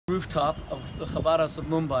rooftop of the Chabad House of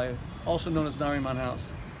Mumbai, also known as Nariman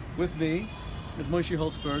House. With me is Moishe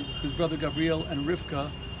Holtzberg, whose brother Gavriel and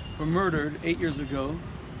Rivka were murdered 8 years ago.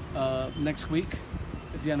 Next week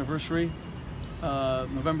is the anniversary,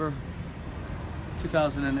 November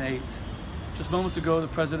 2008. Just moments ago, the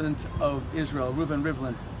president of Israel, Reuven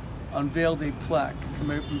Rivlin, unveiled a plaque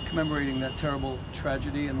commemorating that terrible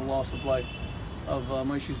tragedy and the loss of life of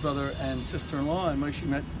Moshe's brother and sister-in-law. And Moshe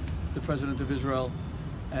met the president of Israel,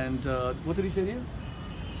 and what did he say to you?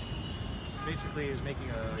 Basically, he was making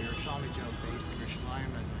a Yerushalmi joke that he's from Yerushalayim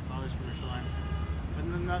and my father's from Yerushalayim,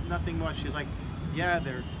 but nothing much. He's like, yeah,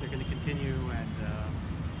 they're going to continue, and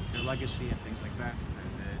their legacy and things like that.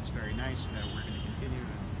 And it's very nice that we're going to continue.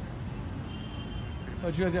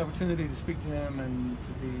 But you had the opportunity to speak to him and to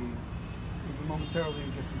be, even momentarily,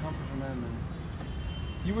 get some comfort from him. And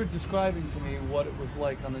you were describing to me what it was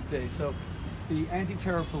like on the day. So the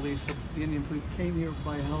anti-terror police, the Indian police, came here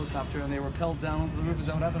by a helicopter and they rappelled down onto the roof. Is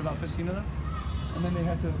that what happened? About 15 of them? And then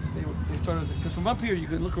they started, because from up here you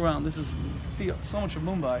can look around. You see so much of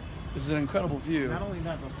Mumbai. This is an incredible view. Not only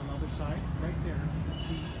that, but on the other side, right there,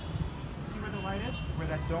 see where the light is? Where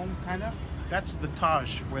that dome kind of? That's the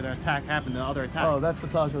Taj, where the attack happened, the other attack. Oh, that's the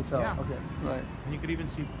Taj Hotel. Yeah. Okay, right. And you could even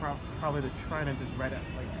see probably the trident is right at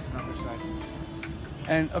the other side.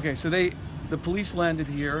 And okay, so the police landed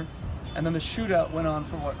here, and then the shootout went on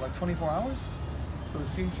for what, like 24 hours? It was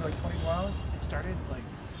a siege for like 24 hours? It started like,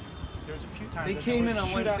 there was a few times. They came in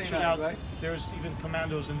on Wednesday night, right? There was even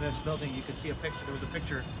commandos in this building. You could see a picture. There was a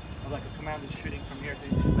picture of like a commando shooting from here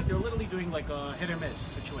to, but they were literally doing like a hit or miss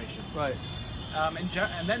situation. Right.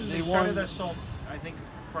 And then they started the assault, I think,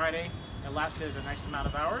 Friday. It lasted a nice amount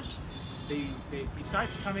of hours. They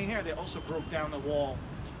besides coming here, they also broke down the wall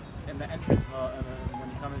in the entrance when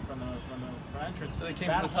you come in from the front entrance. So they came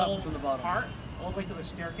from the top and from the bottom. Part, all the way to the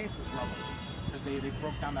staircase was rubble because they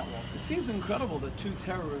broke down that wall too. It seems incredible that two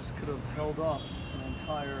terrorists could have held off an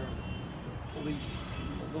entire police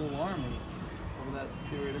little army over that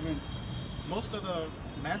period. I mean, most of the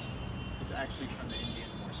mess is actually from the Indian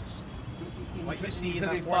forces. Like you see, you said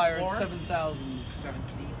in they the fired floor, 70,000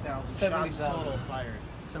 shots total fired.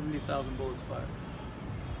 70,000 bullets fired.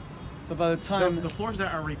 But by the time the floors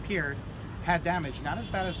that are repaired had damage, not as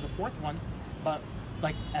bad as the fourth one, but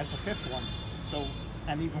like as the fifth one. So,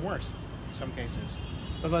 and even worse in some cases.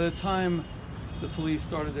 But by the time the police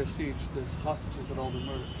started their siege, the hostages had all been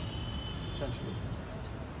murdered, essentially.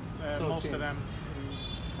 So most of them,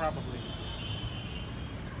 probably.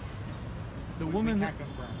 The woman, we can't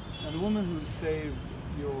confirm. And the woman who saved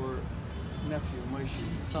your nephew, Moishe,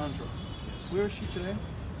 Sandra, yes. Where is she today?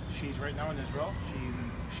 She's right now in Israel.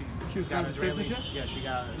 She was got granted citizenship? Yeah, she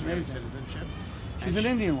got Israeli citizenship. She's an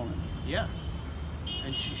Indian woman. Yeah.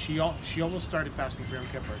 And she almost started fasting for Yom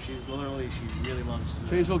Kippur. She really loves.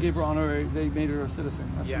 So Israel gave her honor. They made her a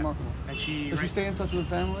citizen. That's remarkable. And does she stay in touch with her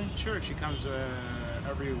family? Sure. She comes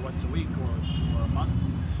every once a week or a month.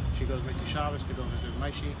 She goes to Shabbos to go visit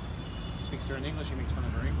Moishe. Speaks to her in English. He makes fun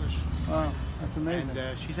of her English. Wow, that's amazing.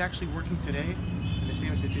 And she's actually working today in the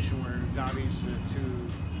same institution where Gavi's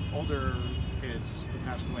two older kids who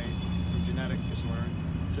passed away from genetic disorder.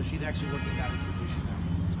 So she's actually working at that institution now.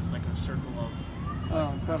 So it's like a circle of.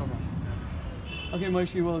 Oh, incredible. Yeah. Okay,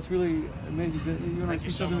 Moishe. Well, it's really amazing. You and I see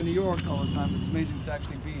each other in New York all the time. It's amazing to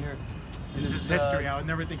actually be here. This is history. I would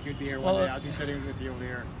never think you'd be here one day. I'd be sitting with you over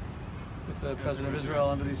here. With the president of Israel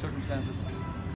under these circumstances.